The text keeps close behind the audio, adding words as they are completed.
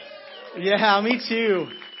Yeah, me too.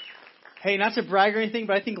 Hey, not to brag or anything,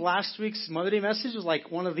 but I think last week's Mother Day message was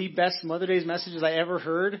like one of the best Mother Day messages I ever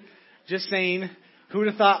heard. Just saying, who would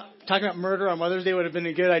have thought talking about murder on Mother's Day would have been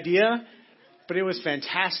a good idea? But it was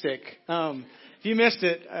fantastic. If you missed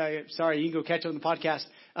it, sorry, you can go catch up on the podcast.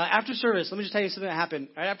 After service, let me just tell you something that happened.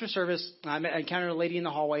 Right after service, I encountered a lady in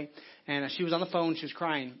the hallway, and she was on the phone. She was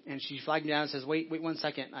crying, and she flagged me down and says, wait 1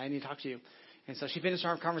 second. I need to talk to you. And so she finished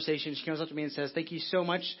our conversation. She comes up to me and says, thank you so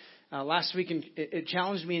much. Last week, and it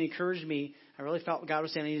challenged me and encouraged me. I really felt God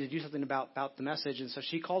was saying I needed to do something about the message. And so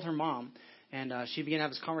she called her mom, and she began to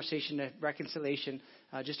have this conversation of reconciliation,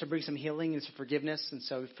 just to bring some healing and some forgiveness. And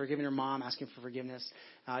so forgiving her mom, asking for forgiveness.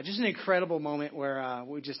 Just an incredible moment where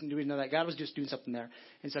we know that God was just doing something there.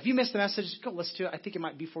 And so if you missed the message, go listen to it. I think it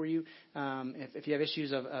might be for you. If you have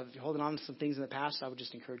issues of holding on to some things in the past, I would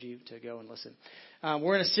just encourage you to go and listen.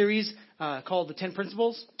 We're in a series called The 10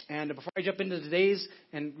 Principles. And before I jump into today's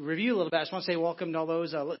and review a little bit, I just want to say welcome to all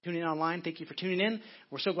those tuning in online. Thank you for tuning in.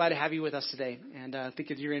 We're so glad to have you with us today. And I think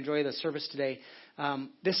you're going to enjoy the service today.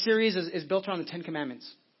 This series is built around the 10 Commandments.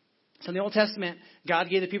 So in the Old Testament, God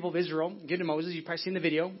gave the people of Israel, gave to Moses. You've probably seen the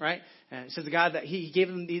video, right? It says the God that he gave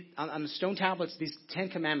them on the stone tablets these 10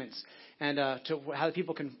 Commandments, and to how the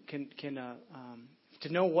people can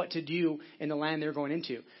to know what to do in the land they're going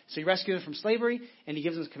into. So he rescues them from slavery, and he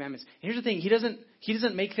gives them his commandments. And here's the thing: he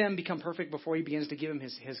doesn't make them become perfect before he begins to give them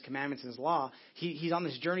his commandments and his law. He's on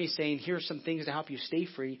this journey saying, here's some things to help you stay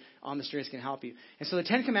free on this journey that's going to help you. And so the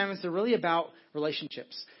 10 Commandments, they're really about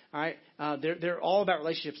relationships. All right, they're all about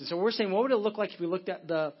relationships. And so we're saying, what would it look like if we looked at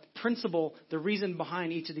the principle, the reason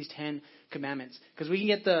behind each of these 10 commandments? Because we can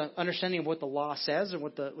get the understanding of what the law says and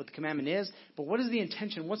what the commandment is, but what is the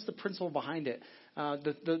intention? What's the principle behind it?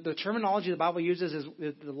 The terminology the Bible uses is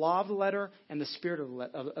the law of the letter and the spirit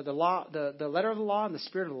of the law, the letter of the law and the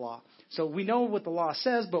spirit of the law. So we know what the law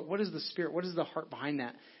says, but what is the spirit? What is the heart behind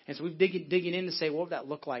that? And so we're digging in to say, what would that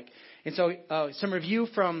look like? And so some review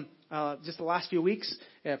from just the last few weeks.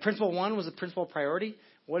 Principle 1 was the principle of priority.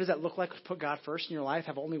 What does that look like to put God first in your life?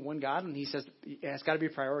 Have only one God, and he says it's got to be a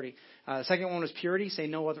priority. The second one was purity. Say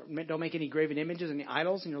no other, don't make any graven images, any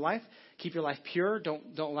idols in your life. Keep your life pure.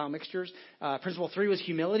 Don't allow mixtures. Principle 3 was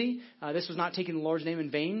humility. This was not taking the Lord's name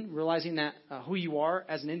in vain, realizing that who you are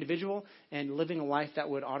as an individual and living a life that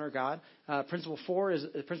would honor God. Principle 4 is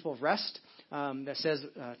the principle of rest. That says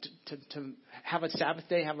to have a Sabbath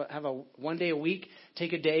day, have a 1 day a week,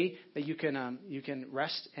 take a day that you can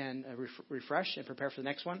rest and refresh and prepare for the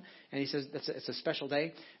next one. And he says it's a special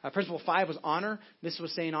day. Principle 5 was honor. This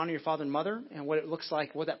was saying honor your father and mother, and what it looks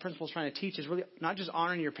like. What that principle is trying to teach is really not just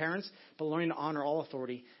honoring your parents, but learning to honor all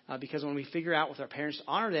authority. Because when we figure out with our parents to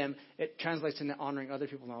honor them, it translates into honoring other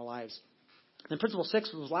people in our lives. And principle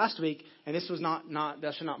 6 was last week, and this was not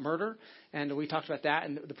thou shalt not murder, and we talked about that.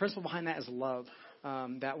 And the principle behind that is love,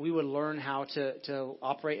 that we would learn how to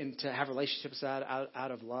operate and to have relationships out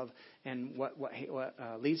of love, and what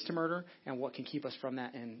leads to murder and what can keep us from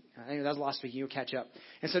that. And I think that was last week. You'll catch up.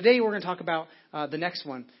 And so today we're going to talk about the next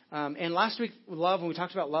one. And last week, love, when we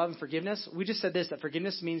talked about love and forgiveness, we just said this, that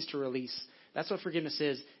forgiveness means to release. That's what forgiveness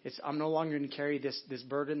is. It's I'm no longer going to carry this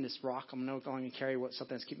burden, this rock. I'm no longer going to carry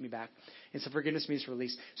something that's keeping me back. And so forgiveness means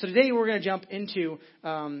release. So today we're going to jump into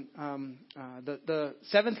the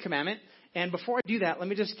seventh commandment. And before I do that, let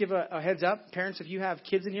me just give a heads up. Parents, if you have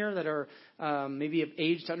kids in here that are maybe of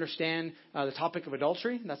age to understand the topic of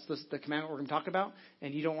adultery, that's the commandment we're going to talk about,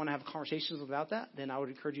 and you don't want to have conversations about that, then I would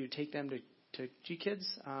encourage you to take them to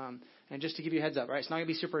G-Kids. And just to give you a heads up, right? It's not going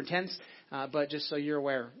to be super intense, but just so you're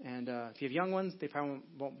aware. And if you have young ones, they probably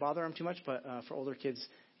won't bother them too much. But for older kids,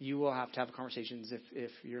 you will have to have conversations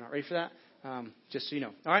if you're not ready for that. Just so you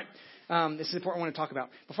know. All right. This is important I want to talk about.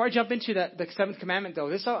 Before I jump into the seventh commandment, though,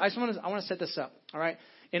 I want to set this up. All right.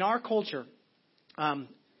 In our culture,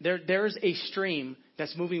 there is a stream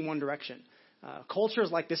that's moving one direction. Culture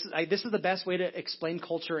is like this. This is the best way to explain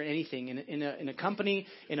culture in anything. In a company,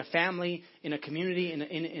 in a family, in a community,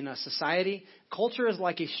 in a society. Culture is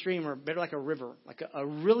like a stream, or better, like a river, like a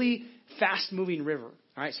really fast-moving river.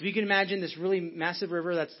 All right. So if you can imagine this really massive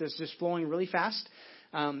river that's just flowing really fast.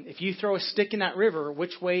 If you throw a stick in that river,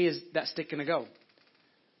 which way is that stick going to go?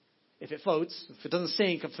 If it floats, if it doesn't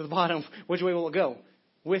sink up to the bottom, which way will it go?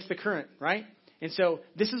 With the current, right? And so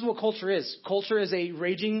this is what culture is. Culture is a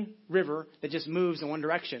raging river that just moves in one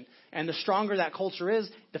direction. And the stronger that culture is,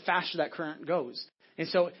 the faster that current goes. And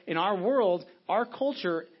so in our world, our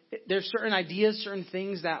culture, there's certain ideas, certain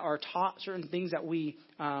things that are taught, certain things that we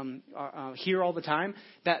hear all the time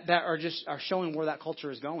that are showing where that culture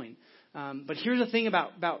is going. But here's the thing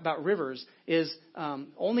about rivers is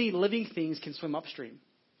only living things can swim upstream.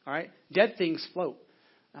 All right? Dead things float.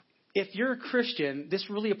 if you're a Christian, this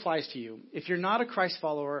really applies to you. If you're not a Christ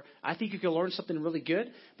follower, I think you can learn something really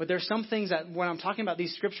good. But there's some things that when I'm talking about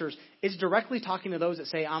these scriptures, it's directly talking to those that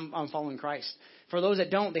say I'm following Christ. For those that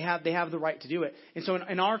don't, they have the right to do it. And so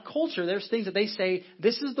in our culture, there's things that they say,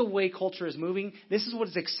 this is the way culture is moving. This is what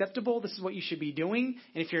is acceptable. This is what you should be doing.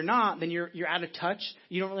 And if you're not, then you're out of touch.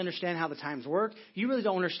 You don't really understand how the times work. You really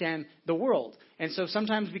don't understand the world. And so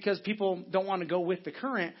sometimes because people don't want to go with the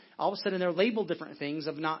current, all of a sudden they're labeled different things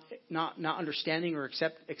of not understanding or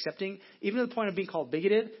accepting, even to the point of being called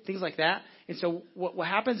bigoted, things like that. And so what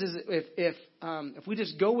happens is if we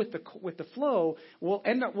just go with the flow, we'll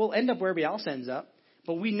end up where everybody else ends up.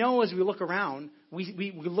 But we know as we look around,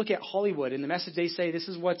 we look at Hollywood and the message they say this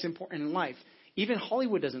is what's important in life. Even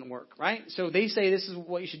Hollywood doesn't work, right? So they say this is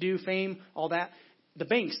what you should do, fame, all that. The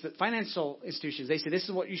banks, the financial institutions, they say this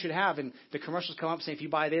is what you should have. And the commercials come up saying if you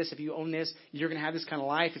buy this, if you own this, you're going to have this kind of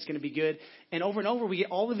life. It's going to be good. And over, we get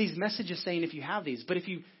all of these messages saying if you have these. But if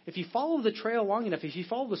you follow the trail long enough, if you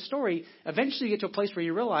follow the story, eventually you get to a place where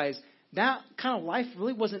you realize that kind of life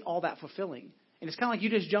really wasn't all that fulfilling. And it's kind of like you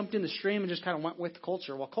just jumped in the stream and just kind of went with the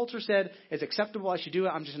culture. Well, culture said it's acceptable, I should do it,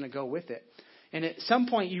 I'm just going to go with it. And at some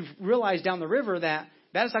point you realize down the river that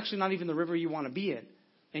is actually not even the river you want to be in.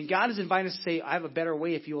 And God is inviting us to say, I have a better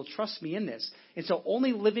way if you will trust me in this. And so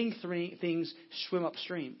only living things swim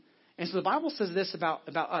upstream. And so the Bible says this about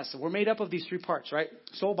us. We're made up of these three parts, right?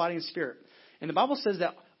 Soul, body, and spirit. And the Bible says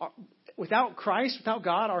that without Christ, without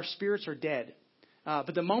God, our spirits are dead.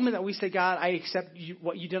 But the moment that we say, God, I accept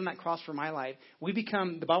what you did on that cross for my life, we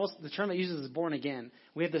become, the term that uses is born again.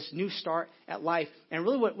 We have this new start at life. And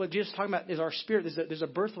really what Jesus is talking about is our spirit. There's a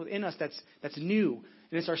birth within us that's new.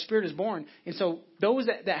 And it's our spirit is born. And so those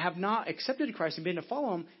that have not accepted Christ and been to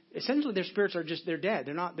follow him, essentially their spirits are they're dead.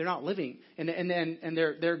 They're not living. And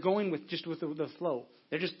they're going with the flow.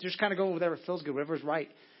 They're just kind of going with whatever feels good, whatever is right.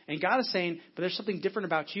 And God is saying, but there's something different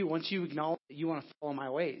about you once you acknowledge that you want to follow my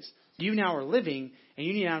ways. You now are living, and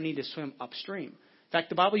you now need to swim upstream. In fact,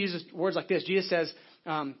 the Bible uses words like this. Jesus says,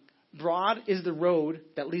 broad is the road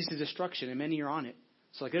that leads to destruction, and many are on it.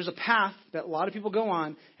 So there's a path that a lot of people go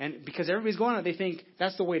on, and because everybody's going on it, they think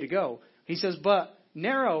that's the way to go. He says, but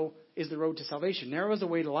narrow is the road to salvation. Narrow is the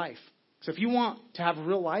way to life. So if you want to have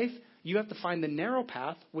real life, you have to find the narrow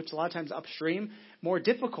path, which a lot of times upstream, more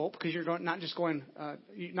difficult because you're going,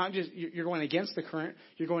 you're going against the current,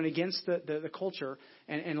 you're going against the culture,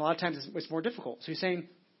 and a lot of times it's more difficult. So he's saying,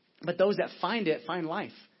 but those that find it find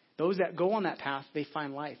life. Those that go on that path, they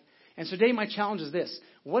find life. And so today my challenge is this.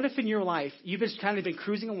 What if in your life you've just kind of been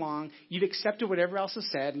cruising along, you've accepted whatever else is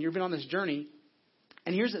said, and you've been on this journey,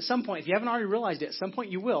 and here's at some point, if you haven't already realized it, at some point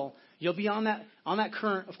you will, you'll be on that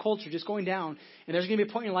current of culture just going down, and there's going to be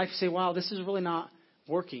a point in your life you say, wow, this is really not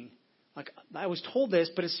working. Like, I was told this,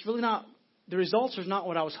 but it's really not, the results are not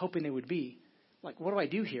what I was hoping they would be. Like, what do I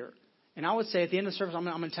do here? And I would say at the end of the service, I'm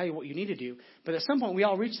going to tell you what you need to do. But at some point, we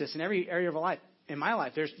all reach this in every area of our life. In my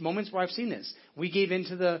life, there's moments where I've seen this. We gave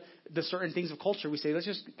into the certain things of culture. We say,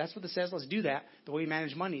 that's what this says, let's do that. The way we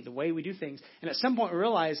manage money, the way we do things. And at some point, we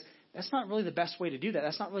realize that's not really the best way to do that.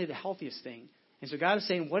 That's not really the healthiest thing. And so God is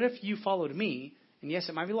saying, what if you followed me? And yes,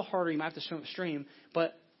 it might be a little harder. You might have to swim upstream,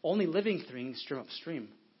 but only living things swim upstream.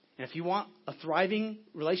 And if you want a thriving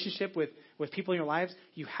relationship with people in your lives,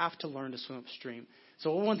 you have to learn to swim upstream.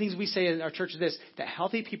 So one of the things we say in our church is this, that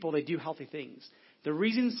healthy people, they do healthy things. The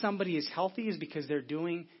reason somebody is healthy is because they're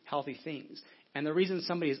doing healthy things. And the reason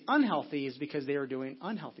somebody is unhealthy is because they are doing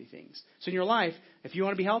unhealthy things. So in your life, if you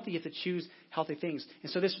want to be healthy, you have to choose healthy things.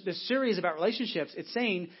 And so this series about relationships, it's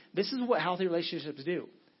saying this is what healthy relationships do.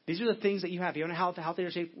 These are the things that you have. You want to have a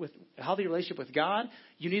healthy relationship with God,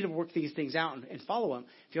 you need to work these things out and follow them.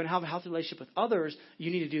 If you want to have a healthy relationship with others, you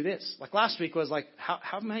need to do this. Like last week was like,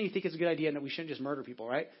 how many of you think it's a good idea that we shouldn't just murder people,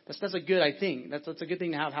 right? That's a good thing. That's a good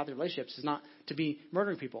thing to have healthy relationships, is not to be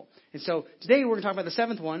murdering people. And so today we're going to talk about the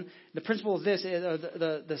seventh one. The principle is this.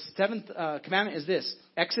 The seventh commandment is this.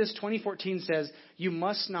 Exodus 20:14 says, you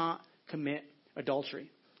must not commit adultery.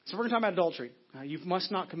 So we're going to talk about adultery. You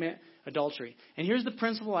must not commit adultery. And here's the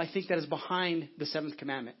principle I think that is behind the seventh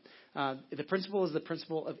commandment. The principle is the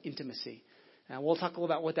principle of intimacy. We'll talk a little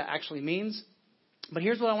about what that actually means. But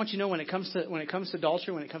here's what I want you to know when it comes to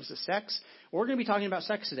adultery, when it comes to sex. We're going to be talking about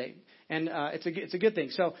sex today, and it's a good thing.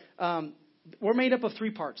 So we're made up of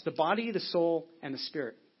three parts: the body, the soul, and the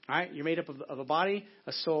spirit. All right, you're made up of a body,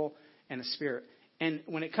 a soul, and a spirit. And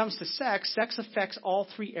when it comes to sex affects all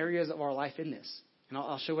three areas of our life in this. And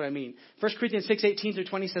I'll show what I mean. 1 Corinthians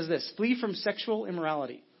 6:18-20 says this: flee from sexual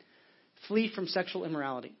immorality. Flee from sexual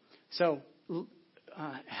immorality. So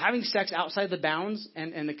having sex outside the bounds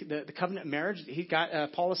and the covenant of marriage,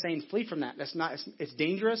 Paul is saying flee from that. It's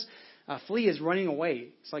dangerous. Flee is running away.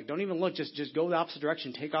 It's like, don't even look, just go the opposite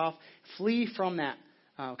direction, take off, flee from that.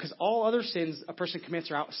 Because all other sins a person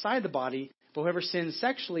commits are outside the body, but whoever sins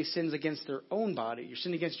sexually sins against their own body. You're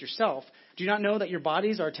sinning against yourself. Do you not know that your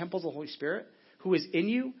bodies are temples of the Holy Spirit, who is in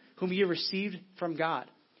you, whom you received from God?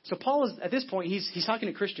 So Paul is, at this point, he's talking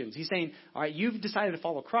to Christians. He's saying, all right, you've decided to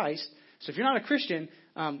follow Christ. So if you're not a Christian,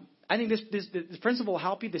 I think this principle will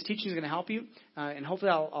help you. This teaching is going to help you. And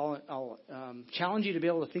hopefully I'll challenge you to be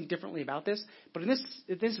able to think differently about this. But in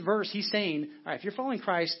this verse, he's saying, all right, if you're following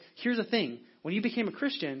Christ, here's the thing. When you became a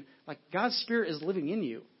Christian, like God's Spirit is living in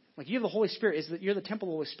you. Like you have the Holy Spirit. You're the temple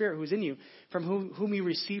of the Holy Spirit who is in you, from whom you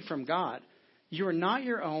received from God. You are not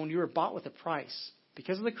your own. You are bought with a price.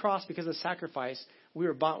 Because of the cross, because of the sacrifice, we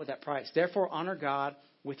were bought with that price. Therefore, honor God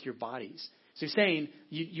with your bodies. So he's saying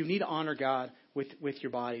you need to honor God with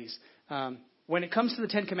your bodies. When it comes to the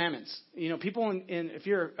Ten Commandments, people if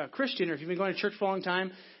you're a Christian or if you've been going to church for a long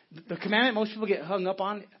time, the commandment most people get hung up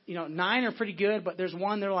on, 9 are pretty good, but there's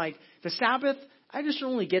one they're like, the Sabbath, I just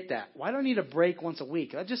don't really get that. Why do I need a break once a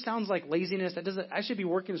week? That just sounds like laziness. I should be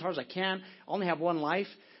working as hard as I can. I only have one life.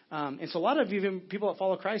 And so a lot of even people that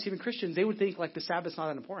follow Christ, even Christians, they would think like the Sabbath's not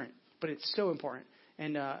that important, but it's so important.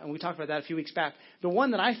 And we talked about that a few weeks back. The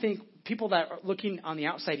one that I think people that are looking on the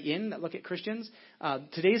outside in, that look at Christians,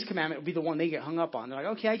 today's commandment would be the one they get hung up on. They're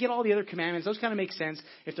like, okay, I get all the other commandments. Those kind of make sense.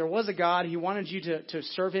 If there was a God, he wanted you to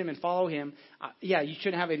serve him and follow him. You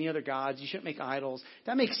shouldn't have any other gods. You shouldn't make idols.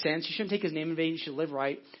 That makes sense. You shouldn't take his name in vain. You should live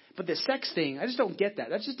right. But the sex thing, I just don't get that.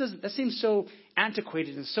 That seems so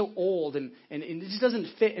antiquated and so old, and it just doesn't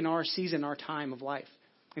fit in our season, our time of life.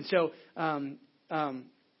 And so,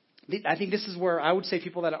 I think this is where I would say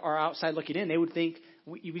people that are outside looking in, they would think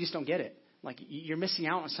we just don't get it. Like you're missing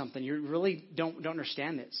out on something. You really don't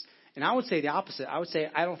understand this. And I would say the opposite. I would say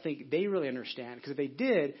I don't think they really understand, because if they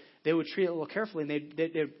did, they would treat it a little carefully,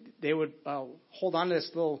 and they would hold on to this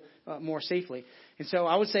a little more safely. And so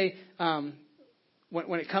I would say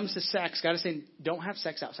when it comes to sex, God is saying don't have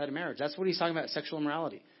sex outside of marriage. That's what he's talking about, sexual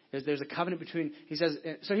immorality. There's a covenant between. He says.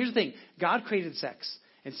 So here's the thing: God created sex.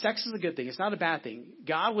 And sex is a good thing. It's not a bad thing.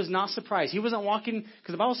 God was not surprised. He wasn't walking,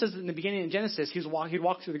 because the Bible says in the beginning in Genesis, he'd walk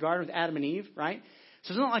through the garden with Adam and Eve, right?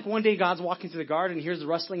 So it's not like one day God's walking through the garden and hears the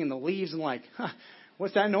rustling in the leaves and like,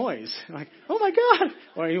 what's that noise? Like, oh my God.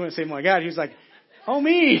 Or he wouldn't say, oh my God. He was like, oh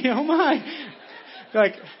me, oh my.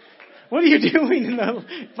 Like, what are you doing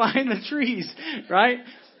behind the trees, right?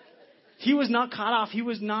 He was not caught off. He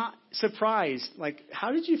was not surprised. Like,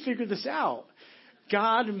 how did you figure this out?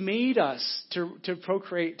 God made us to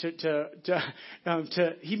procreate,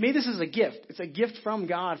 he made this as a gift. It's a gift from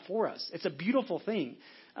God for us. It's a beautiful thing.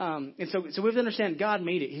 And so we have to understand God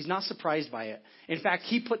made it. He's not surprised by it. In fact,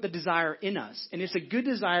 he put the desire in us. And it's a good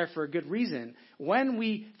desire for a good reason when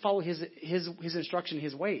we follow his instruction,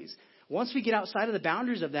 his ways. Once we get outside of the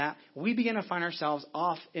boundaries of that, we begin to find ourselves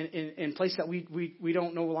off in places that we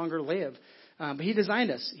don't no longer live. But he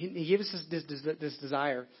designed us. He gave us this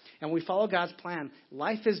desire. And we follow God's plan.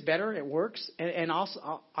 Life is better. It works. And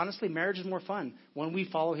also, honestly, marriage is more fun when we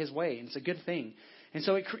follow his way. And it's a good thing. And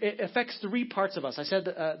so it affects 3 parts of us. I said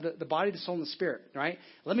the body, the soul, and the spirit, right?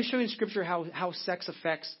 Let me show you in Scripture how sex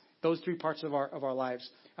affects those 3 parts of our lives.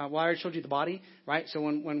 Well, I already showed you the body, right? So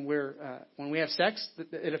when we have sex,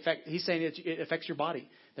 he's saying it affects your body.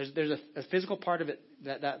 There's a physical part of it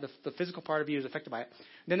that the physical part of you is affected by it.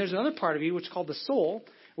 Then there's another part of you which is called the soul.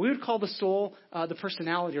 We would call the soul the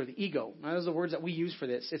personality or the ego. Now, those are the words that we use for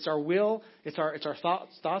this. It's our will, it's our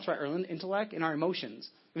thoughts, right? Our intellect, and our emotions.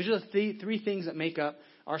 These are the 3 things that make up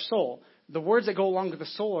our soul. The words that go along with the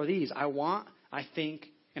soul are these: I want, I think,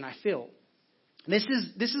 and I feel. This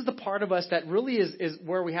is the part of us that really is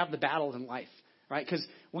where we have the battles in life, right? Because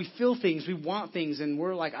we feel things, we want things, and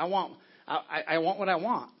we're like, I want what I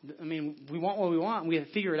want. I mean, we want what we want, and we have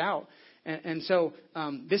to figure it out. And so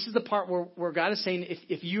this is the part where God is saying,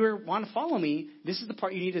 if you want to follow me, this is the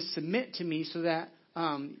part you need to submit to me, so that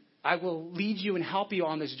I will lead you and help you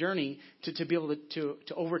on this journey to be able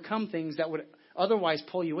to overcome things that would otherwise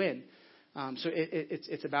pull you in. So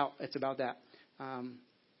it's about that.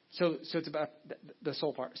 So it's about the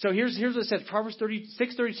soul part. So here's what it says. Proverbs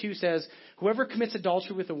 6:32 says, whoever commits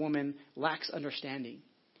adultery with a woman lacks understanding.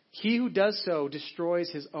 He who does so destroys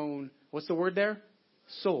his own, what's the word there?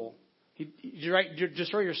 Soul. You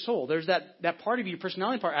destroy your soul. There's that part of you,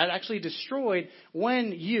 personality part, actually destroyed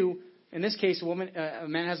when you, in this case, a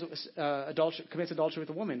man has commits adultery with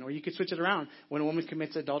a woman, or you could switch it around when a woman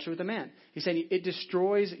commits adultery with a man. He's saying it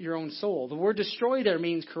destroys your own soul. The word destroy there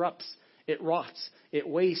means corrupts. it rots, it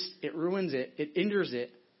wastes, it ruins it, it injures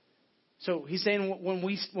it. So he's saying when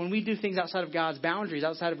we do things outside of God's boundaries,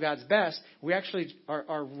 outside of God's best, we actually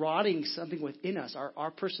are rotting something within us.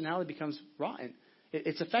 Our personality becomes rotten.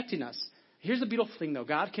 It's affecting us. Here's the beautiful thing, though.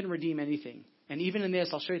 God can redeem anything. And even in this,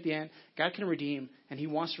 I'll show you at the end, God can redeem, and he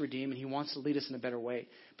wants to redeem, and he wants to lead us in a better way.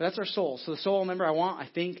 But that's our soul. So the soul, remember, I want, I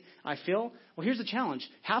think, I feel. Well, here's the challenge.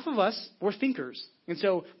 Half of us, we're thinkers. And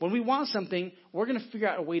so when we want something, we're going to figure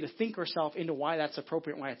out a way to think ourselves into why that's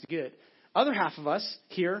appropriate and why it's good. Other half of us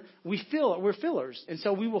here, we're fillers. And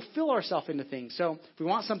so we will fill ourselves into things. So if we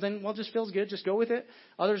want something, well, it just feels good. Just go with it.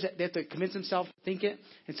 Others, they have to convince themselves to think it.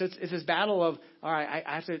 And so it's this battle of, all right,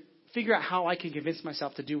 I have to figure out how I can convince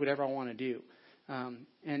myself to do whatever I want to do.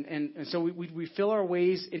 And so we fill our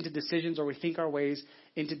ways into decisions, or we think our ways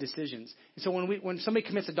into decisions. And so when somebody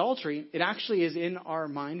commits adultery, it actually is in our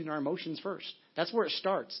mind and our emotions first. That's where it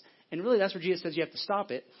starts. And really that's where Jesus says you have to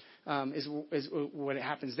stop it, is when it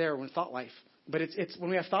happens there, when thought life. But it's when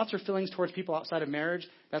we have thoughts or feelings towards people outside of marriage,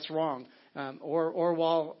 that's wrong. Or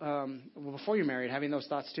while before you're married, having those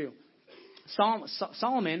thoughts too.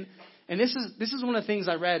 Solomon, and this is one of the things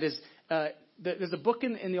I read is, there's a book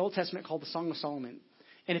in the Old Testament called the Song of Solomon.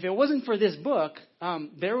 And if it wasn't for this book,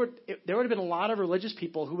 there would have been a lot of religious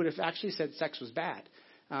people who would have actually said sex was bad.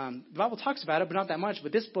 The Bible talks about it, but not that much.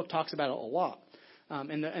 But this book talks about it a lot.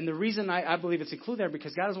 And the reason I believe it's included there,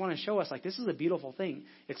 because God does want to show us, like, this is a beautiful thing.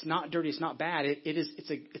 It's not dirty. It's not bad.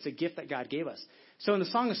 It's a gift that God gave us. So in the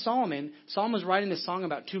Song of Solomon, Solomon's writing this song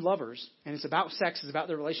about two lovers, and it's about sex, it's about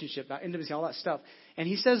their relationship, about intimacy, all that stuff. And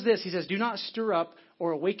he says this. He says, "Do not stir up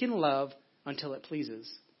or awaken love until it pleases."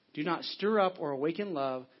 Do not stir up or awaken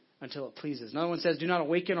love until it pleases. Another one says, "Do not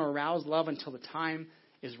awaken or arouse love until the time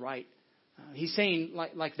is right." He's saying,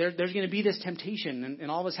 like there's going to be this temptation,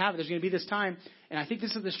 and all of us have it. There's going to be this time, and I think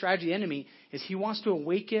this is the strategy of the enemy, is he wants to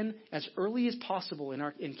awaken as early as possible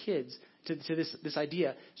in kids to this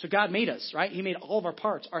idea. So God made us, right? He made all of our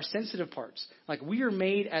parts, our sensitive parts. Like, we are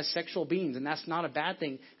made as sexual beings, and that's not a bad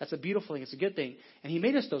thing. That's a beautiful thing. It's a good thing. And he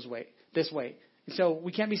made us this way. And so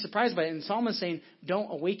we can't be surprised by it. And Solomon's saying,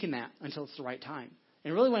 don't awaken that until it's the right time.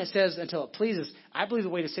 And really when it says until it pleases, I believe the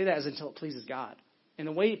way to say that is until it pleases God. And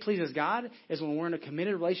the way it pleases God is when we're in a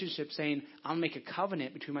committed relationship saying, I'm going to make a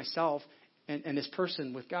covenant between myself and this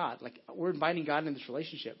person with God. Like, we're inviting God into this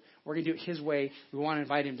relationship. We're going to do it his way. We want to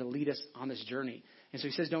invite him to lead us on this journey. And so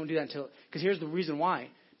he says don't do that until, because here's the reason why.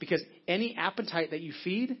 Because any appetite that you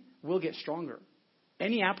feed will get stronger.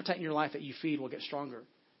 Any appetite in your life that you feed will get stronger.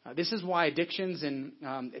 This is why addictions and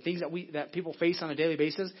things that people face on a daily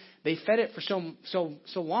basis, they fed it for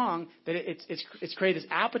so long that it's created this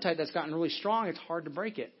appetite that's gotten really strong. It's hard to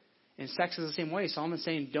break it. And sex is the same way. Solomon's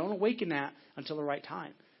saying, don't awaken that until the right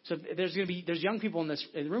time. So there's young people in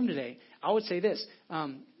the room today. I would say this: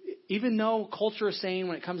 even though culture is saying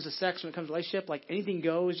when it comes to sex, when it comes to relationship, like anything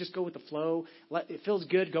goes, just go with the flow. It feels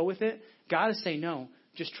good, go with it. God is saying, no,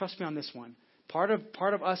 just trust me on this one. Part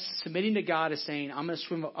of us submitting to God is saying, I'm going to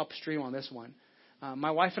swim upstream on this one. My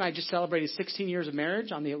wife and I just celebrated 16 years of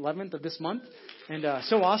marriage on the 11th of this month. And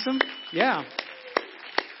so awesome. Yeah.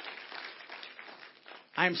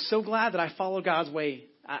 I'm so glad that I follow God's way.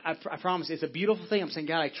 I promise. It's a beautiful thing. I'm saying,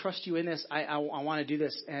 God, I trust you in this. I want to do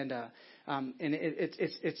this. And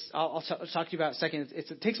I'll talk to you about it in a second.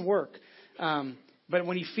 It takes work. But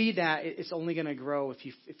when you feed that, it's only going to grow if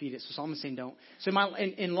you feed it. So Solomon's saying don't. So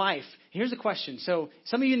in life, here's the question. So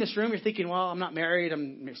some of you in this room, you're thinking, well, I'm not married.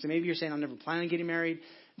 So maybe you're saying I'm never planning on getting married.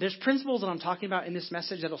 There's principles that I'm talking about in this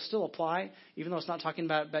message that will still apply, even though it's not talking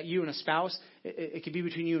about you and a spouse. It could be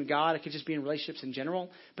between you and God. It could just be in relationships in general.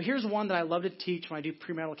 But here's one that I love to teach when I do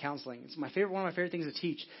premarital counseling. It's one of my favorite things to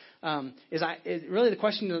teach. Really the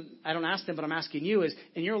question that I don't ask them, but I'm asking you is,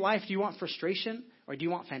 in your life, do you want frustration or do you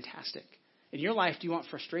want fantastic? In your life, do you want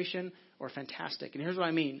frustration or fantastic? And here's what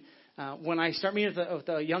I mean. When I start meeting with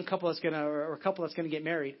a young couple or a couple that's going to get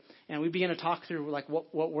married, and we begin to talk through like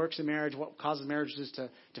what works in marriage, what causes marriages to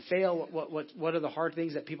fail, what are the hard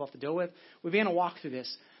things that people have to deal with, we begin to walk through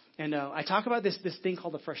this. And I talk about this thing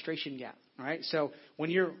called the frustration gap. All right. So when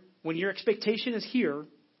your expectation is here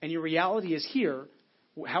and your reality is here,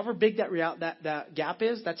 however big that gap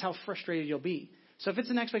is, that's how frustrated you'll be. So if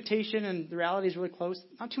it's an expectation and the reality is really close,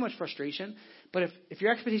 not too much frustration. But if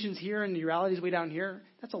your expectation is here and the reality is way down here,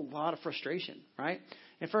 that's a lot of frustration, right?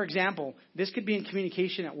 And for example, this could be in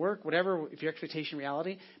communication at work, whatever, if your expectation,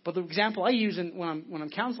 reality. But the example I use when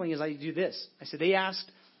I'm counseling is I do this. I said they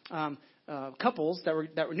asked couples that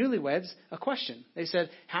were newlyweds a question. They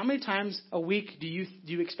said, how many times a week do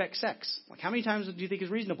you expect sex? Like, how many times do you think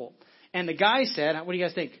is reasonable? And the guy said, what do you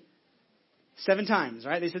guys think? 7 times,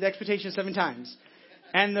 right? They said the expectation is 7 times.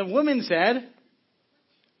 And the woman said,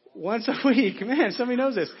 once a week. Man, somebody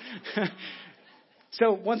knows this.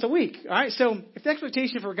 So once a week. All right. So if the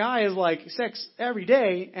expectation for a guy is like sex every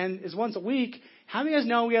day and is once a week, how many of you guys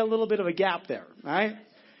know we got a little bit of a gap there? Right.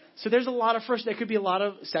 So there's a lot of there could be a lot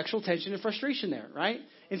of sexual tension and frustration there. Right.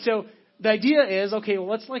 And so the idea is, okay, well,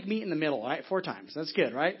 let's like meet in the middle. All right. 4 times. That's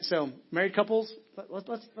good. Right. So married couples,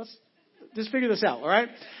 let's just figure this out. All right.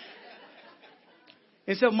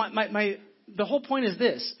 And so the whole point is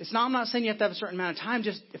this. I'm not saying you have to have a certain amount of time.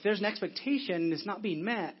 Just if there's an expectation and it's not being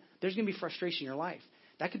met, there's going to be frustration in your life.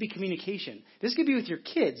 That could be communication. This could be with your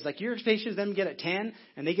kids. Like your expectation is them to get at 10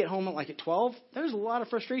 and they get home at 12. There's a lot of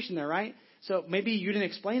frustration there, right? So maybe you didn't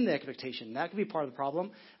explain the expectation. That could be part of the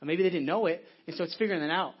problem. Or maybe they didn't know it. And so it's figuring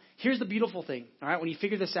that out. Here's the beautiful thing. All right. When you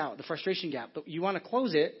figure this out, the frustration gap, but you want to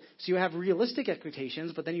close it so you have realistic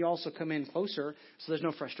expectations, but then you also come in closer so there's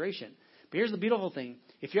no frustration. But here's the beautiful thing.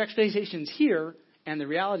 If your expectation's here and the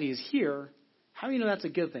reality is here, how do you know that's a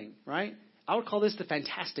good thing, right? I would call this the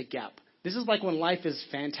fantastic gap. This is like when life is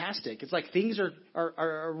fantastic. It's like things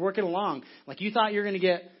are working along. Like you thought you were going to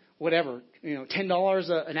get whatever,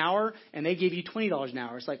 $10 an hour, and they gave you $20 an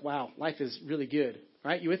hour. It's like, wow, life is really good,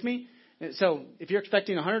 right? You with me? So if you're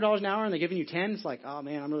expecting $100 an hour and they're giving you 10, it's like, oh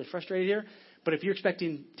man, I'm really frustrated here. But if you're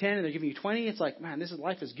expecting 10 and they're giving you 20, it's like, man,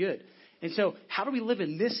 life is good. And so how do we live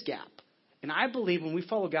in this gap? And I believe when we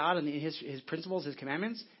follow God and his principles, his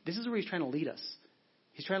commandments, this is where he's trying to lead us.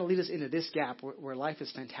 He's trying to lead us into this gap where life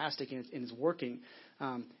is fantastic and it's working.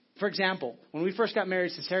 For example, when we first got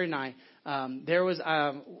married, Sarah and I, I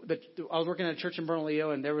was working at a church in Bernalillo,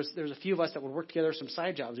 and there was a few of us that would work together, some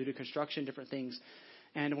side jobs. We do construction, different things.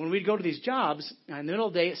 And when we'd go to these jobs, in the middle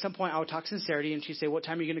of the day, at some point, I would talk sincerity, and she'd say, what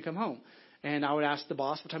time are you going to come home? And I would ask the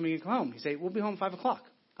boss, what time are you going to come home? He'd say, we'll be home at 5 o'clock.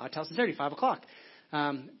 I would tell sincerity, 5 o'clock.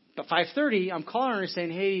 But 5:30, I'm calling her and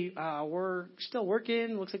saying, hey, we're still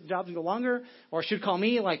working. Looks like the job's going to go longer. Or she'd call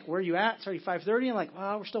me, like, where are you at? It's already 5:30. I'm like,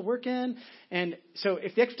 we're still working. And so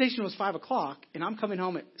if the expectation was 5 o'clock and I'm coming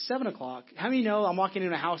home at 7 o'clock, how many know I'm walking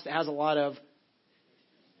in a house that has a lot of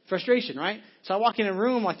frustration, right? So I walk in a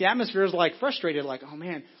room, like the atmosphere is like frustrated, like, oh,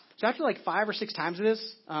 man. So after like 5 or 6 times of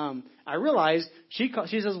this, I realized she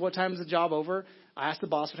says, what time is the job over? I asked the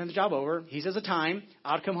boss, what time is the job over? He says a time.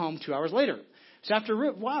 I'd come home 2 hours later. So after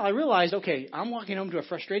a while, I realized, okay, I'm walking home to a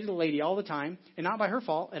frustrated lady all the time, and not by her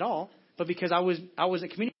fault at all, but because I was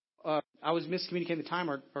miscommunicating the time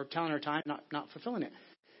or telling her time, not fulfilling it.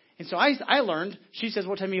 And so I learned. She says,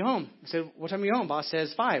 "What time are you home?" I said, "What time are you home?" Boss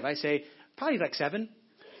says 5. I say, "Probably like 7."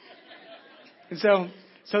 And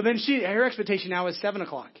so then her expectation now is 7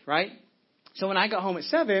 o'clock, right? So when I got home at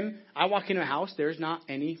 7, I walk into a house. There's not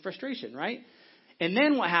any frustration, right? And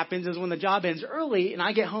then what happens is when the job ends early and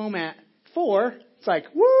I get home at 4, it's like,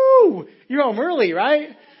 woo, you're home early,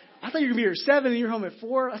 right? I thought you were going to be here at 7 and you're home at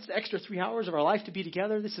 4. That's an extra 3 hours of our life to be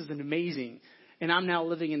together. This is an amazing. And I'm now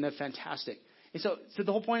living in the fantastic. And so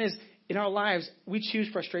the whole point is, in our lives, we choose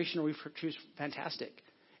frustration or we choose fantastic.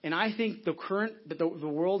 And I think the current that the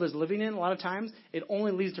world is living in, a lot of times, it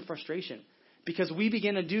only leads to frustration. Because we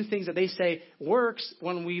begin to do things that they say works.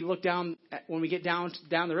 When we look down, when we get down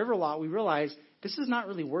the river a lot, we realize this is not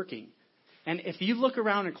really working. And if you look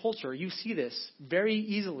around in culture, you see this very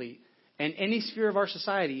easily. In any sphere of our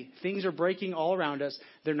society, things are breaking all around us.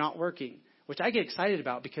 They're not working, which I get excited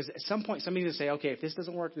about because at some point somebody's going to say, okay, if this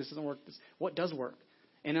doesn't work, what does work?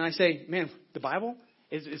 And then I say, man, the Bible,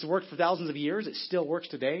 it's worked for thousands of years. It still works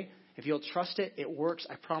today. If you'll trust it, it works.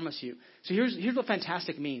 I promise you. So here's what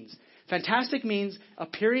fantastic means. Fantastic means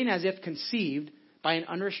appearing as if conceived by an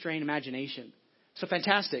unrestrained imagination. So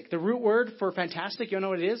fantastic. The root word for fantastic, you know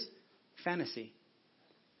what it is? Fantasy.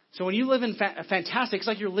 So when you live in fantastic, it's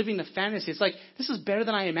like you're living the fantasy. It's like, this is better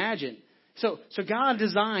than I imagined. So God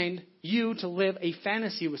designed you to live a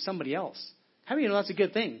fantasy with somebody else. How do you know that's a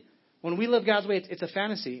good thing? When we live God's way, it's a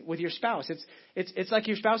fantasy with your spouse. It's like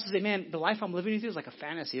your spouse says, man, the life I'm living with you is like a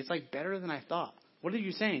fantasy. It's like better than I thought. What are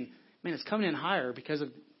you saying? Man, it's coming in higher because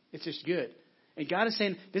it's just good. And God is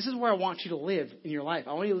saying, this is where I want you to live in your life.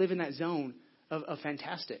 I want you to live in that zone of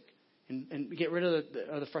fantastic. And get rid of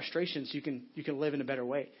the frustration so you can live in a better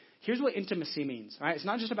way. Here's what intimacy means. All right? It's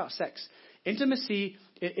not just about sex. Intimacy,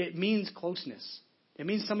 it means closeness. It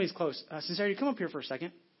means somebody's close. Sincerity, come up here for a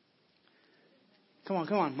second. Come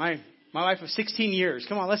on. My wife of 16 years.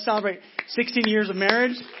 Come on, let's celebrate 16 years of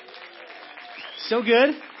marriage. So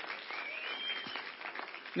good.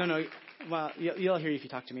 No. Well, you'll hear you if you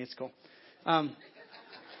talk to me. It's cool.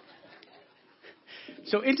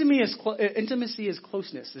 So intimacy is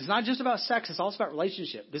closeness. It's not just about sex. It's also about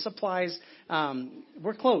relationship. This applies.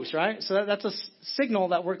 We're close, right? So that's a signal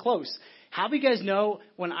that we're close. How do you guys know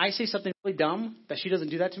when I say something really dumb that she doesn't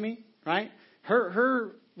do that to me, right?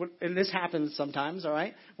 And this happens sometimes, all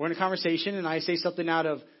right? We're in a conversation and I say something out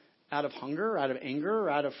of hunger, out of anger,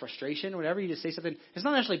 out of frustration, whatever. You just say something. It's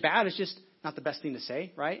not actually bad. It's just not the best thing to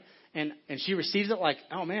say, right? And she receives it like,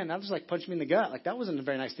 oh man, that was like punching me in the gut. Like that wasn't a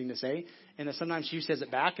very nice thing to say. And then sometimes she says it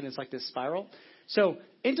back and it's like this spiral. So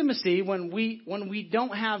intimacy, when we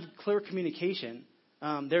don't have clear communication,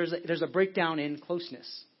 there's a breakdown in closeness.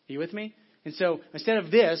 Are you with me? And so instead of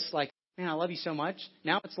this, like, man, I love you so much.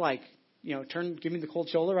 Now it's like, give me the cold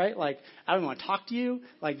shoulder, right? Like, I don't want to talk to you.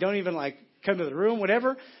 Like, don't even like come to the room,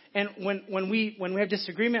 whatever. And when we have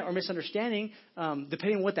disagreement or misunderstanding,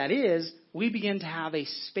 depending on what that is, we begin to have a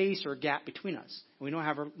space or a gap between us. And we don't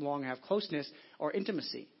have long have closeness or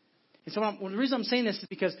intimacy. And so the reason I'm saying this is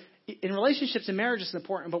because in relationships and marriage it's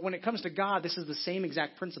important, but when it comes to God, this is the same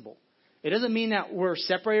exact principle. It doesn't mean that we're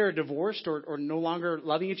separated or divorced or no longer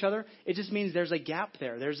loving each other. It just means there's a gap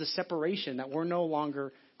there. There's a separation that we're no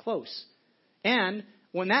longer close. And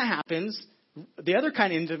when that happens, the other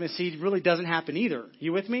kind of intimacy really doesn't happen either.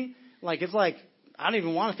 You with me? Like, it's like, I don't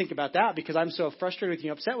even want to think about that because I'm so frustrated with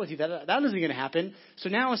you, upset with you that isn't going to happen. So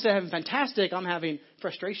now instead of having fantastic, I'm having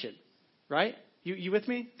frustration. Right? You with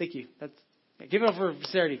me? Thank you. Give it up for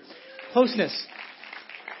sincerity. Closeness.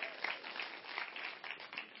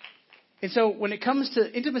 And so when it comes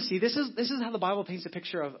to intimacy, this is how the Bible paints a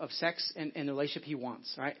picture of sex and the relationship he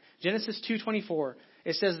wants. Right? Genesis 2:24,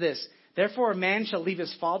 it says this, therefore a man shall leave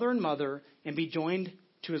his father and mother and be joined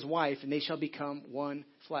to his wife, and they shall become one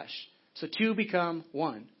flesh. So two become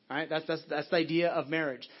one. Right? That's the idea of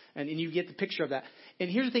marriage. And you get the picture of that. And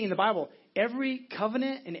here's the thing in the Bible. Every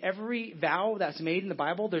covenant and every vow that's made in the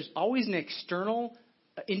Bible, there's always an external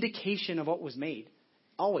indication of what was made.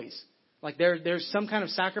 Always. Like there's some kind of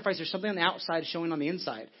sacrifice. There's something on the outside showing on the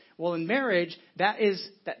inside. Well, in marriage, that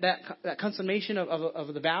consummation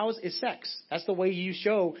of the vows is sex. That's the way you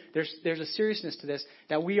show there's a seriousness to this,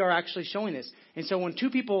 that we are actually showing this. And so when two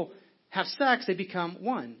people have sex, they become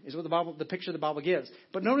one, is what the picture the Bible gives.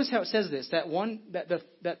 But notice how it says this, that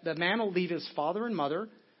the man will leave his father and mother,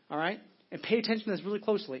 all right? And pay attention to this really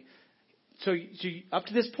closely. So up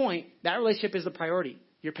to this point, that relationship is the priority.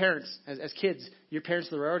 Your parents, as kids, your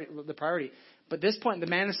parents are the priority. But at this point, the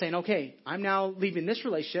man is saying, okay, I'm now leaving this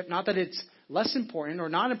relationship. Not that it's less important or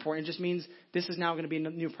not important. It just means this is now going to be a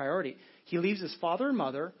new priority. He leaves his father and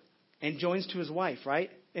mother and joins to his wife,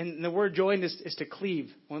 right? And the word join is to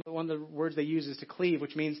cleave. One of the words they use is to cleave,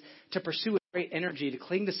 which means to pursue with great energy, to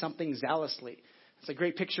cling to something zealously. It's a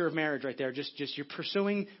great picture of marriage right there. Just you're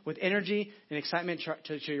pursuing with energy and excitement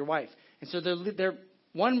to your wife. And so they're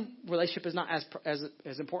one relationship is not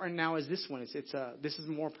as important now as this one. This is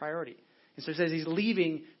more priority. And so it says he's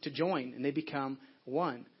leaving to join, and they become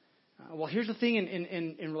one. Well, here's the thing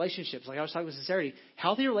in relationships. Like I was talking with sincerity,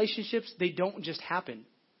 healthy relationships, they don't just happen.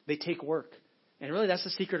 They take work. And really, that's the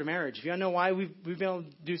secret of marriage. If you want to know why we've been able to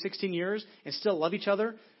do 16 years and still love each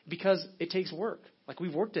other, because it takes work. Like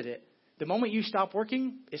we've worked at it. The moment you stop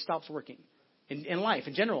working, it stops working. In life,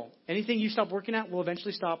 in general, anything you stop working at will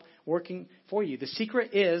eventually stop working for you. The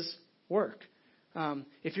secret is work.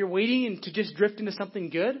 If you're waiting to just drift into something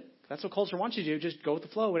good, that's what culture wants you to do. Just go with the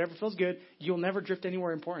flow. Whatever feels good, you'll never drift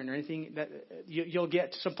anywhere important or anything that you'll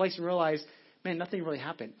get to some place and realize, man, nothing really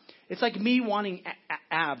happened. It's like me wanting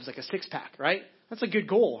abs, like a six-pack, right? That's a good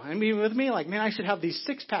goal. I mean, with me, like, man, I should have these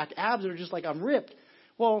six-pack abs that are just like I'm ripped.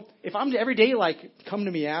 Well, if I'm every day like, come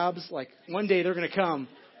to me abs, like one day they're going to come.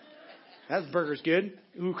 That burger's good.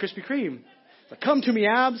 Ooh, Krispy Kreme. Like, come to me,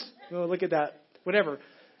 abs. Oh, look at that. Whatever.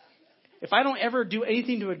 If I don't ever do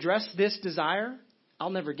anything to address this desire,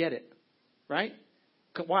 I'll never get it. Right?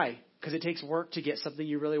 Why? Because it takes work to get something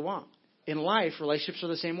you really want. In life, relationships are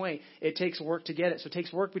the same way. It takes work to get it. So it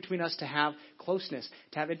takes work between us to have closeness,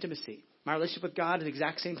 to have intimacy. My relationship with God is the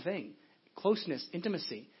exact same thing. Closeness,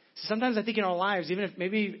 intimacy. So sometimes I think in our lives, even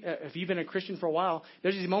if you've been a Christian for a while,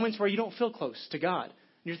 there's these moments where you don't feel close to God.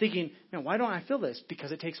 And you're thinking, man, why don't I feel this?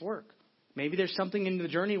 Because it takes work. Maybe there's something in the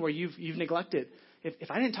journey where you've neglected.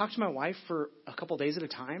 If I didn't talk to my wife for a couple days at a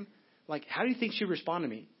time, like, how do you think she'd respond to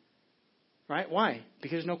me? Right? Why?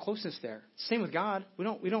 Because there's no closeness there. Same with God. We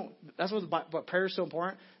don't. That's what prayer is so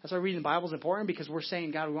important. That's why reading the Bible is important, because we're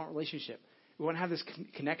saying, God, we want a relationship. We want to have this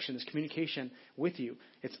connection, this communication with you.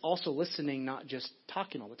 It's also listening, not just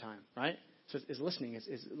talking all the time, right? So it's listening. It's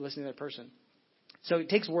listening to that person. So it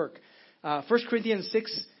takes work. 1 Corinthians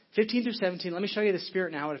 6:15-17. Let me show you the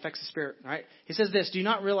Spirit now. How it affects the Spirit. All right. He says this: do you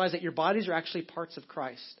not realize that your bodies are actually parts of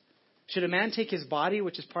Christ? Should a man take his body,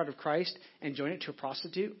 which is part of Christ, and join it to a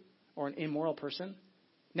prostitute or an immoral person?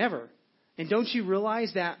 Never. And don't you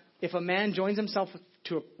realize that if a man joins himself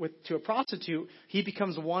to a prostitute, he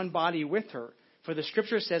becomes one body with her. For the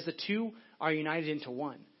scripture says the two are united into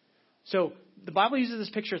one. So the Bible uses this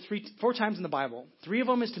picture 4 times in the Bible. 3 of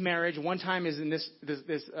them is to marriage. 1 time is in this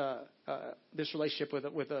relationship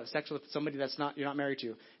with sex with somebody you're not married to.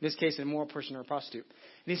 In this case, an immoral person or a prostitute.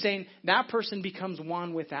 And he's saying that person becomes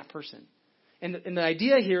one with that person. And the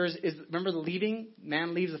idea here is remember the leaving.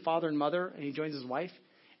 Man leaves the father and mother and he joins his wife.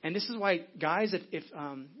 And this is why, guys, if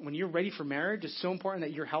when you're ready for marriage, it's so important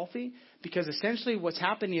that you're healthy, because essentially what's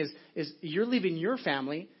happening is you're leaving your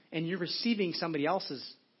family and you're receiving somebody else's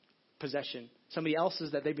possession, somebody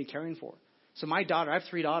else's that they've been caring for. So my daughter, I have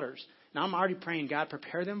 3 daughters. Now I'm already praying, God,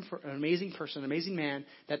 prepare them for an amazing person, an amazing man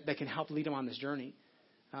that can help lead them on this journey,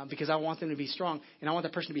 because I want them to be strong and I want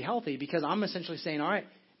that person to be healthy, because I'm essentially saying, all right,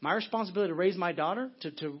 my responsibility to raise my daughter,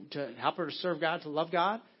 to help her to serve God, to love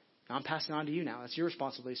God, I'm passing on to you now. That's your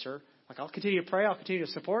responsibility, sir. Like, I'll continue to pray. I'll continue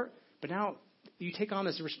to support. But now you take on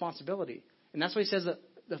this responsibility. And that's why he says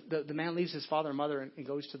that the man leaves his father and mother and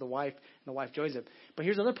goes to the wife, and the wife joins him. But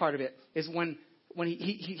here's the other part of it, is when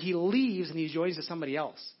he leaves and he joins to somebody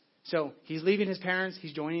else. So he's leaving his parents.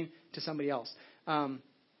 He's joining to somebody else.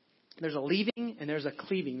 There's a leaving and there's a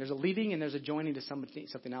cleaving. There's a leaving and there's a joining to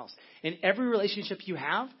something else. In every relationship you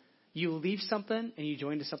have, you leave something and you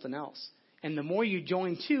join to something else. And the more you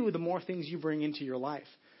join to, the more things you bring into your life.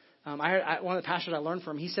 One of the pastors I learned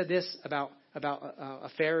from, he said this about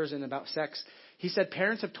affairs and about sex. He said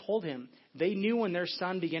parents have told him they knew when their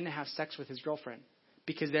son began to have sex with his girlfriend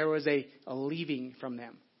because there was a leaving from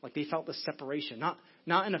them. Like they felt the separation,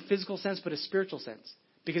 not in a physical sense, but a spiritual sense,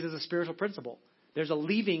 because it's a spiritual principle. There's a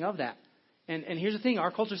leaving of that. And here's the thing. Our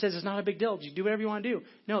culture says it's not a big deal. You do whatever you want to do.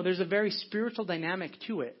 No, there's a very spiritual dynamic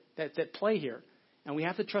to it that play here. And we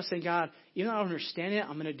have to trust in God. Even though I don't understand it,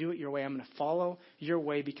 I'm going to do it your way. I'm going to follow your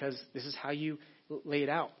way because this is how you lay it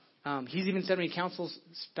out. He's even said when he counsels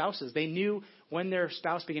spouses, they knew when their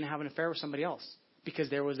spouse began to have an affair with somebody else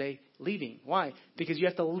because there was a leaving. Why? Because you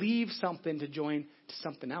have to leave something to join to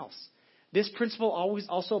something else. This principle always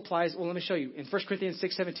also applies. Well, let me show you. In 1 Corinthians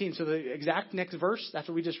 6:17, so the exact next verse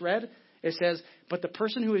after we just read, it says, but the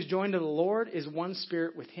person who is joined to the Lord is one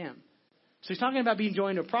spirit with him. So he's talking about being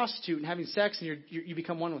joined to a prostitute and having sex, and you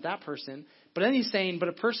become one with that person. But then he's saying, but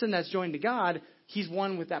a person that's joined to God, he's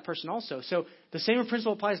one with that person also. So the same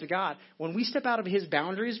principle applies to God. When we step out of his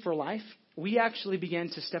boundaries for life, we actually begin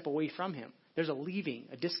to step away from him. There's a leaving,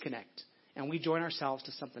 a disconnect, and we join ourselves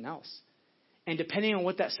to something else. And depending on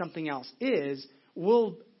what that something else is,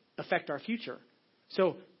 will affect our future.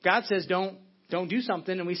 So God says, don't do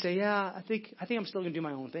something, and we say, yeah, I think I'm still going to do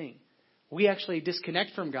my own thing. We actually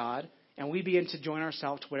disconnect from God. And we begin to join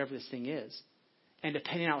ourselves to whatever this thing is. And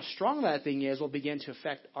depending on how strong that thing is, will begin to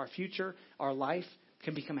affect our future, our life.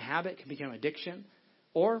 Can become a habit, can become addiction.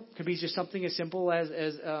 Or can be just something as simple as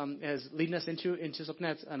leading us into something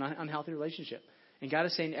that's an unhealthy relationship. And God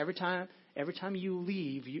is saying every time you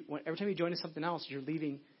leave, every time you join to something else, you're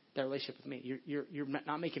leaving that relationship with me. You're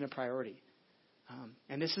not making a priority.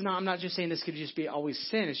 And this is not, I'm not just saying this could just be always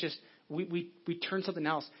sin. It's just we turn something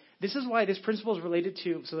else. This is why this principle is related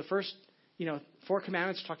to, so the first, 4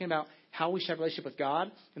 commandments are talking about how we should have a relationship with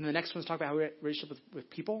God. And the next one's talking about how we have a relationship with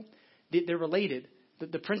people. They're related.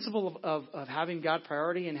 The principle of having God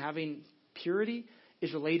priority and having purity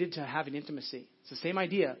is related to having intimacy. It's the same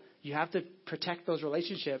idea. You have to protect those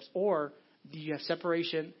relationships, or you have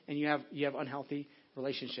separation and you have unhealthy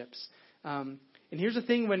relationships. And here's the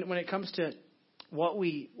thing when it comes to what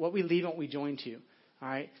we leave and what we join to. All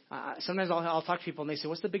right. Sometimes I'll talk to people and they say,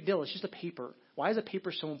 "What's the big deal? It's just a paper. Why is a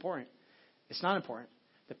paper so important?" It's not important.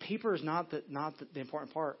 The paper is not the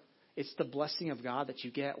important part. It's the blessing of God that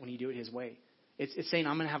you get when you do it His way. It's saying,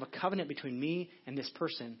 I'm going to have a covenant between me and this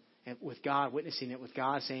person, and with God witnessing it, with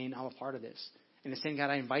God saying, I'm a part of this. And it's saying, God,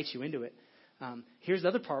 I invite you into it. Here's the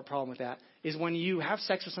other problem with that, is when you have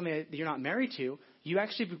sex with somebody that you're not married to, you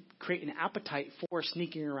actually create an appetite for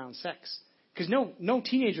sneaking around sex. Because no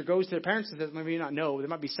teenager goes to their parents and says, maybe not know, there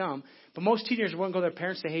might be some, but most teenagers won't go to their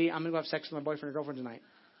parents and say, hey, I'm going to go have sex with my boyfriend or girlfriend tonight.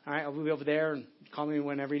 All right, I'll be over there and call me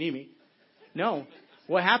whenever you need me. No.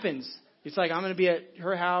 What happens? It's like, I'm going to be at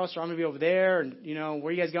her house or I'm going to be over there. And, where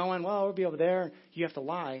are you guys going? Well, we'll be over there. You have to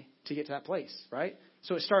lie to get to that place, right?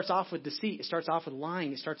 So it starts off with deceit. It starts off with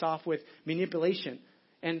lying. It starts off with manipulation.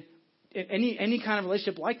 And any kind of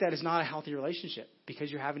relationship like that is not a healthy relationship because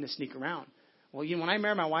you're having to sneak around. Well, when I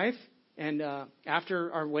married my wife and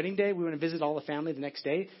after our wedding day, we went to visit all the family the next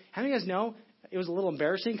day. How many of you guys know it was a little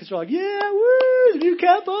embarrassing because we're like, yeah, woo, new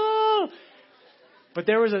couple. But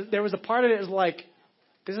there was a part of it is like,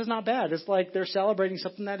 this is not bad. It's like they're celebrating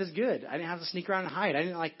something that is good. I didn't have to sneak around and hide. I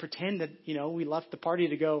didn't pretend that, we left the party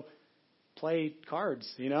to go play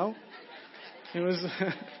cards, It was,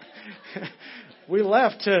 we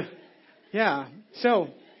left to, yeah. So,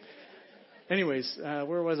 anyways,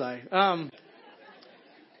 where was I?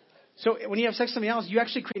 So when you have sex with somebody else, you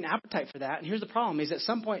actually create an appetite for that. And here's the problem: is at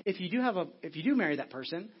some point, if you do marry that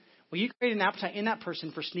person, well, you create an appetite in that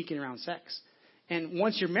person for sneaking around sex. And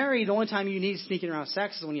once you're married, the only time you need sneaking around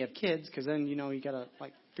sex is when you have kids, because then you gotta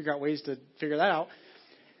figure out ways to figure that out.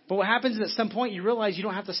 But what happens is at some point you realize you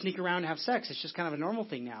don't have to sneak around and have sex. It's just kind of a normal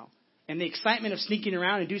thing now. And the excitement of sneaking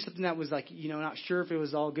around and do something that was not sure if it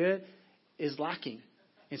was all good is lacking.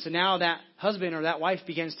 And so now that husband or that wife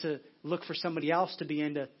begins to look for somebody else to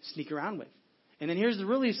begin to sneak around with. And then here's the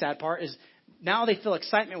really sad part is now they feel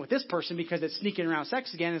excitement with this person because it's sneaking around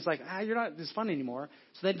sex again. It's like, you're not this fun anymore.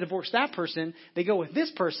 So they divorce that person. They go with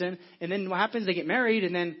this person. And then what happens? They get married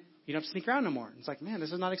and then you don't have to sneak around no more. It's like, man,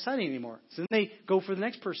 this is not exciting anymore. So then they go for the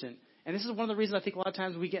next person. And this is one of the reasons I think a lot of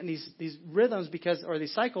times we get in these rhythms or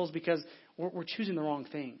these cycles because we're choosing the wrong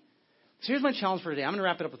thing. So here's my challenge for today. I'm going to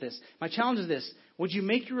wrap it up with this. My challenge is this. Would you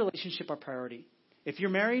make your relationship a priority? If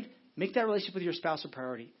you're married, make that relationship with your spouse a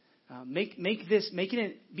priority.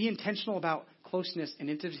 Be intentional about closeness and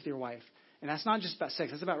intimacy with your wife. And that's not just about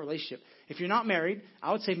sex. That's about relationship. If you're not married,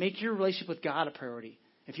 I would say make your relationship with God a priority.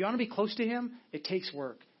 If you want to be close to Him, it takes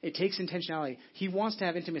work. It takes intentionality. He wants to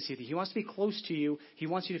have intimacy with you. He wants to be close to you. He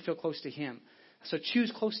wants you to feel close to Him. So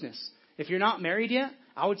choose closeness. If you're not married yet,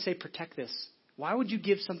 I would say protect this. Why would you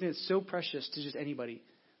give something that's so precious to just anybody?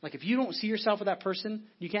 Like if you don't see yourself with that person,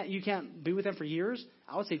 you can't be with them for years.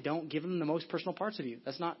 I would say don't give them the most personal parts of you.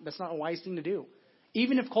 That's not a wise thing to do.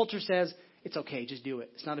 Even if culture says it's okay, just do it.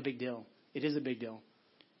 It's not a big deal. It is a big deal.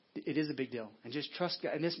 It is a big deal. And just trust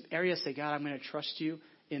God. In this area, say, God, I'm going to trust you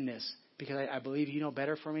in this because I believe you know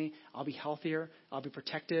better for me. I'll be healthier. I'll be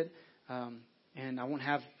protected. And I won't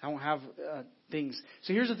have things.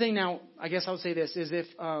 So here's the thing now. I guess I would say this is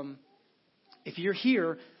if you're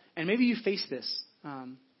here and maybe you face this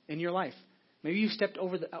in your life, maybe you stepped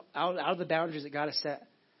over out of the boundaries that God has set.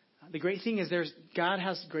 The great thing is God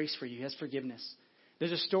has grace for you. He has forgiveness.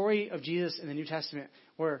 There's a story of Jesus in the New Testament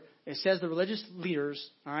where it says the religious leaders,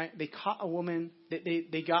 all right, they caught a woman.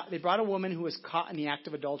 They brought a woman who was caught in the act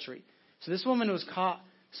of adultery. So this woman was caught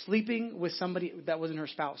sleeping with somebody that wasn't her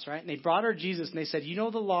spouse, right? And they brought her Jesus and they said, you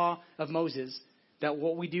know the law of Moses, that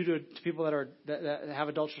what we do to people that have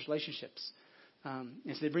adulterous relationships. And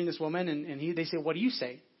so they bring this woman and they say, what do you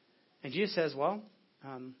say? And Jesus says, well,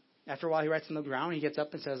 after a while he writes on the ground. He gets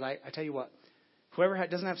up and says, I tell you what, whoever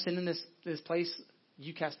doesn't have sin in this place,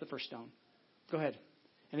 you cast the first stone. Go ahead.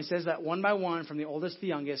 And it says that one by one, from the oldest to the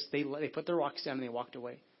youngest, they put their rocks down and they walked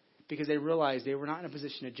away because they realized they were not in a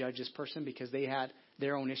position to judge this person because they had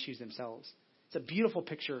their own issues themselves. It's a beautiful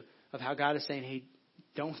picture of how God is saying, hey,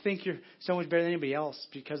 don't think you're so much better than anybody else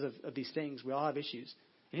because of these things. We all have issues.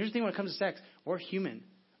 And here's the thing when it comes to sex, we're human.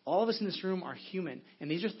 All of us in this room are human. And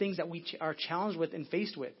these are things that we are challenged with and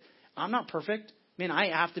faced with. I'm not perfect. Man, I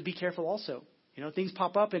have to be careful also. Things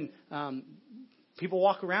pop up and people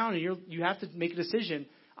walk around and you have to make a decision.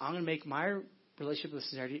 I'm going to make my relationship with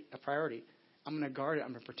society a priority. I'm going to guard it. I'm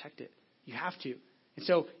going to protect it. You have to. And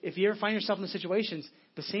so if you ever find yourself in the situations,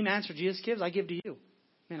 the same answer Jesus gives, I give to you.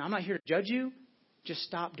 Man, I'm not here to judge you. Just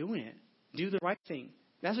stop doing it. Do the right thing.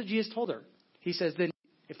 That's what Jesus told her. He says, then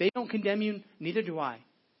if they don't condemn you, neither do I.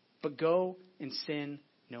 But go and sin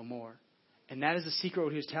no more. And that is the secret.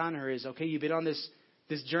 What he was telling her is, okay, you've been on this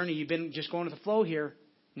journey. You've been just going with the flow here.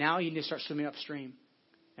 Now you need to start swimming upstream.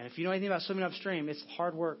 And if you know anything about swimming upstream, it's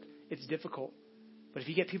hard work. It's difficult. But if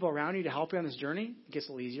you get people around you to help you on this journey, it gets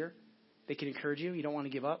a little easier. They can encourage you. You don't want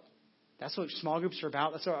to give up. That's what small groups are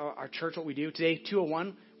about. That's our church, what we do. Today,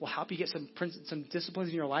 201 will help you get some disciplines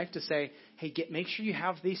in your life to say, hey, make sure you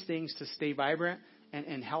have these things to stay vibrant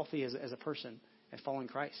and healthy as a person and following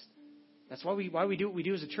Christ. That's why we do what we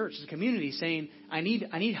do as a church, as a community, saying, I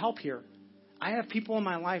need help here. I have people in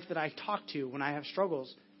my life that I talk to when I have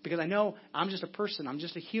struggles because I know I'm just a person. I'm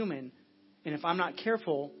just a human. And if I'm not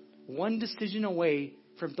careful, one decision away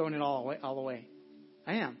from throwing it all away.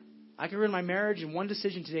 I am. I could ruin my marriage in one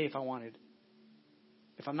decision today if I wanted.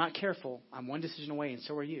 If I'm not careful, I'm one decision away, and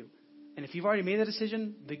so are you. And if you've already made that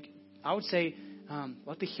decision, I would say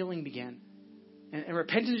let the healing begin. And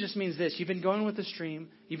repentance just means this. You've been going with the stream.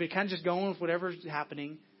 You've been kind of just going with whatever's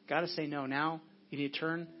happening. Got to say no. Now you need to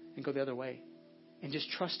turn and go the other way. And just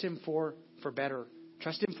trust Him for better.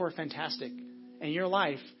 Trust Him for fantastic. In your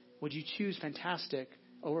life, would you choose fantastic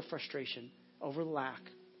over frustration, over lack,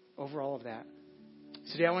 over all of that?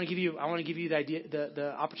 So today I want to give you the idea,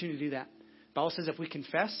 the opportunity to do that. The Bible says if we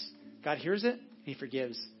confess, God hears it and He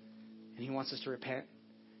forgives. And He wants us to repent.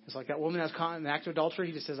 It's like that woman that was caught in the act of adultery.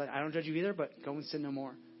 He just says, I don't judge you either, but go and sin no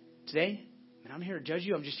more. Today, man, I'm here to judge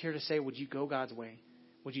you. I'm just here to say, would you go God's way?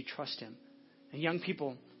 Would you trust him? And young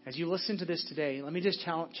people, as you listen to this today, let me just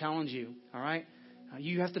challenge you, all right?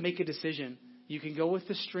 You have to make a decision. You can go with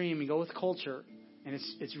the stream and go with culture, and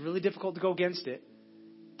it's really difficult to go against it.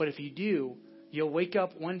 But if you do, you'll wake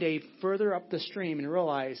up one day further up the stream and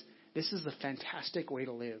realize this is a fantastic way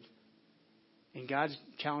to live. And God's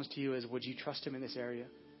challenge to you is, would you trust him in this area?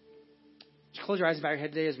 Just close your eyes and bow your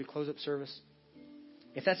head today as we close up service.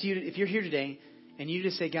 If that's you, if you're here today and you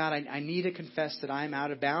just say, God, I need to confess that I'm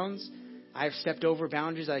out of bounds. I've stepped over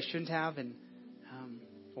boundaries I shouldn't have. And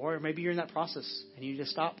or maybe you're in that process and you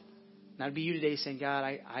just stop. And that'd be you today saying, God,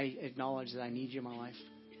 I acknowledge that I need you in my life.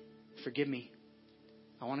 Forgive me.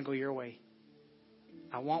 I want to go your way.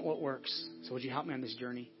 I want what works. So would you help me on this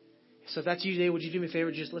journey? So if that's you today, would you do me a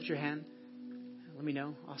favor? Just lift your hand. Let me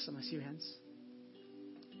know. Awesome. I see your hands.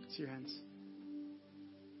 I see your hands.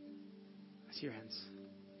 I see your hands.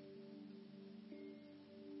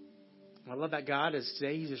 What I love about God is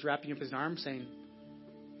today he's just wrapping up his arms saying,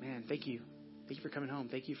 man, thank you. Thank you for coming home.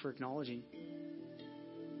 Thank you for acknowledging.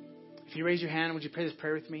 If you raise your hand, would you pray this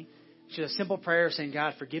prayer with me? It's just a simple prayer saying,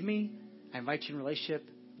 God, forgive me. I invite you in a relationship.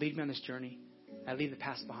 Lead me on this journey. I leave the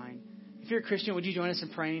past behind. If you're a Christian, would you join us in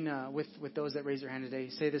praying with those that raise their hand today?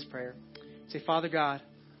 Say this prayer. Say, Father God,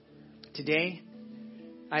 today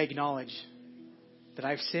I acknowledge that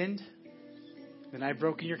I've sinned, that I've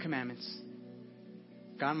broken your commandments,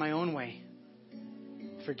 gone my own way.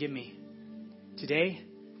 Forgive me. Today,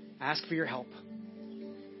 I ask for your help.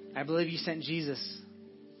 I believe you sent Jesus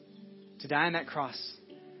to die on that cross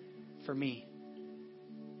for me.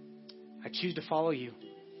 I choose to follow you.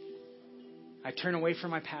 I turn away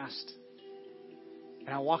from my past, and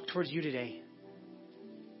I walk towards you today.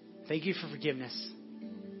 Thank you for forgiveness.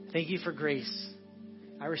 Thank you for grace.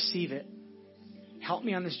 I receive it. Help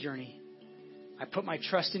me on this journey. I put my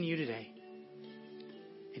trust in you today.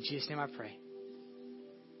 In Jesus' name I pray.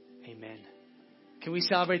 Amen. Can we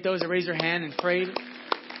celebrate those that raised their hand and prayed?